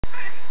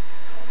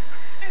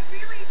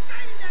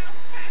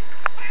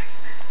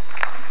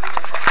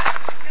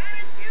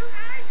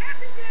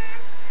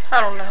I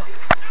don't know.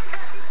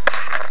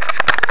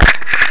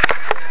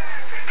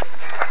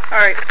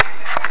 Alright.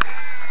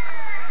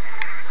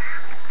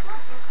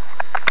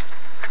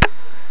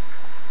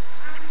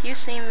 You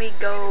seen me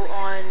go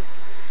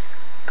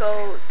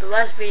the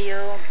last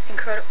video,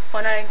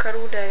 Fun at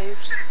Incredible Days.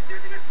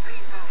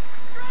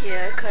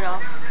 Yeah, it cut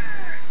off.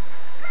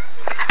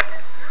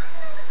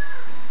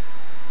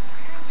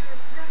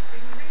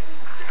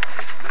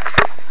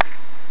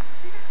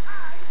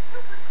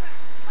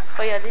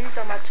 Oh yeah, these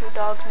are my two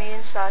dogs, me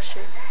and Sasha.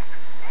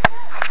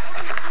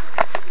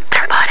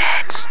 They're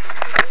buttheads.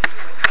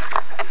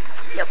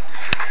 Yep.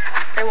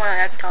 They want to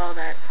act all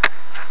that.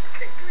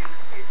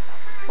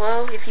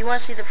 Well, if you want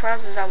to see the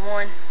prizes I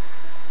won,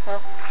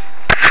 well,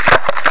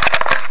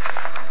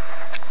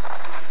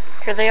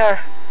 here they are.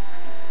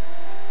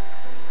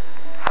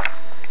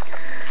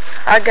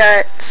 I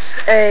got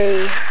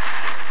a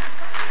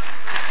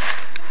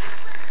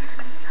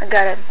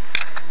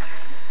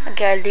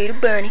little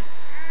bunny.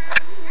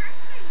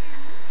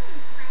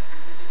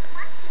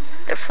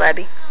 They're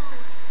flabby.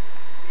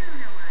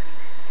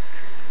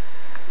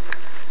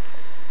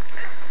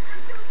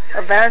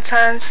 A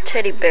Valentine's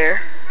teddy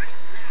bear.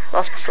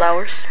 Lost the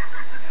flowers.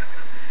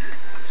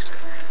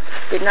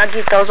 Did not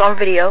get those on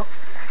video.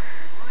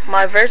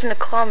 My version of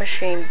Claw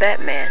Machine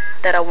Batman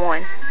that I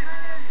won.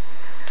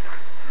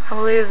 I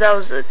believe that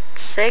was the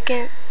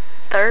second,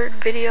 third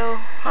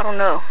video. I don't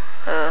know.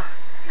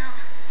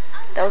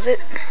 That was it.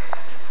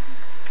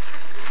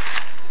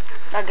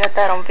 I got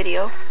that on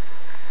video.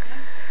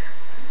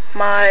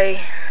 My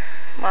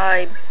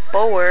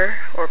boar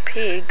or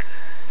pig,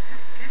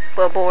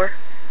 well, boar,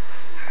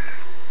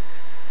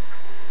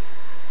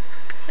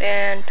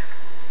 and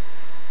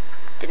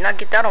did not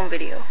get that on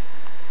video.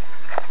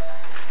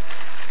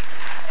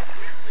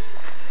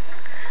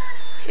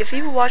 If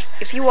you watch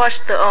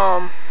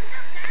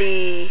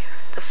the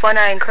Fun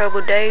at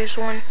Incredible Days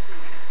one,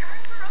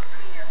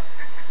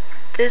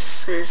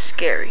 this is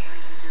scary.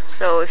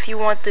 So if you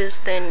want this,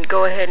 then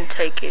go ahead and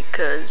take it,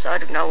 cause I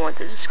do not want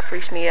this. This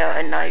freaks me out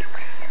at night.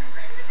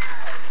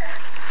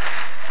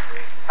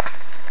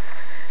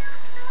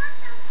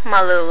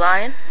 My little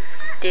lion.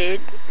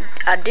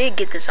 I did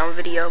get this on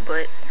video,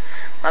 but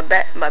my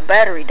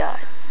battery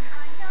died.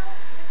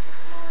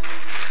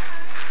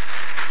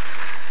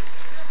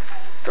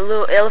 The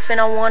little elephant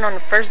I won on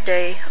the first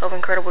day of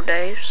Incredible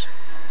Days.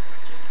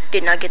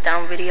 Did not get that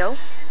on video.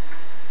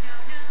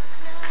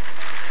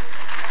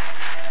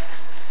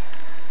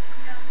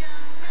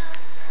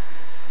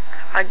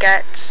 I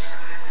got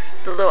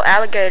the little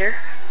alligator.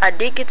 I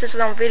did get this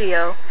on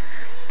video,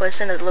 but it's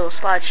in a little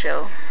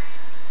slideshow.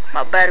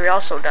 My battery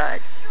also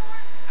died.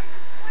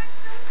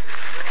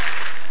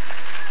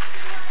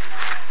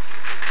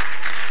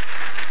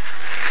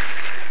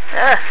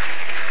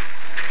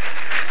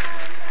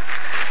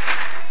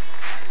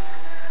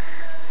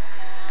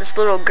 This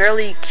little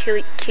girly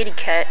kitty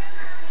cat.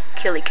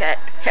 Kitty cat.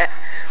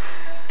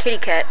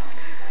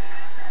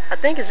 I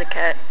think it's a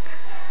cat.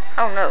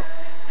 I don't know.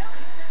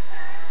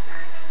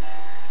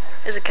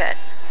 It's a cat.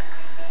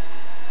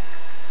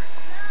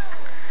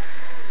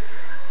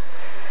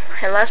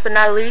 And last but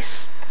not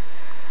least,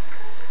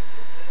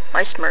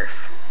 my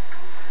Smurf.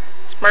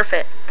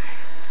 Smurfette.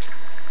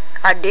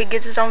 I did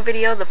get this on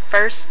video,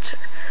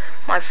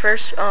 my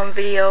first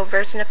video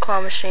version of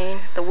Claw Machine,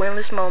 the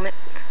winless moment.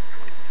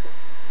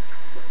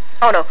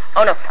 Oh no,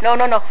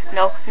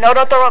 no,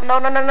 don't throw up, no,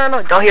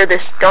 don't hear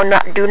this, do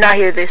not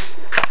hear this.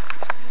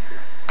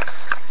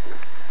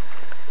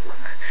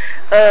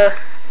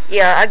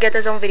 Yeah, I get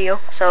this on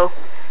video, so,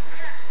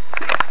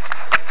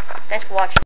 thanks for watching.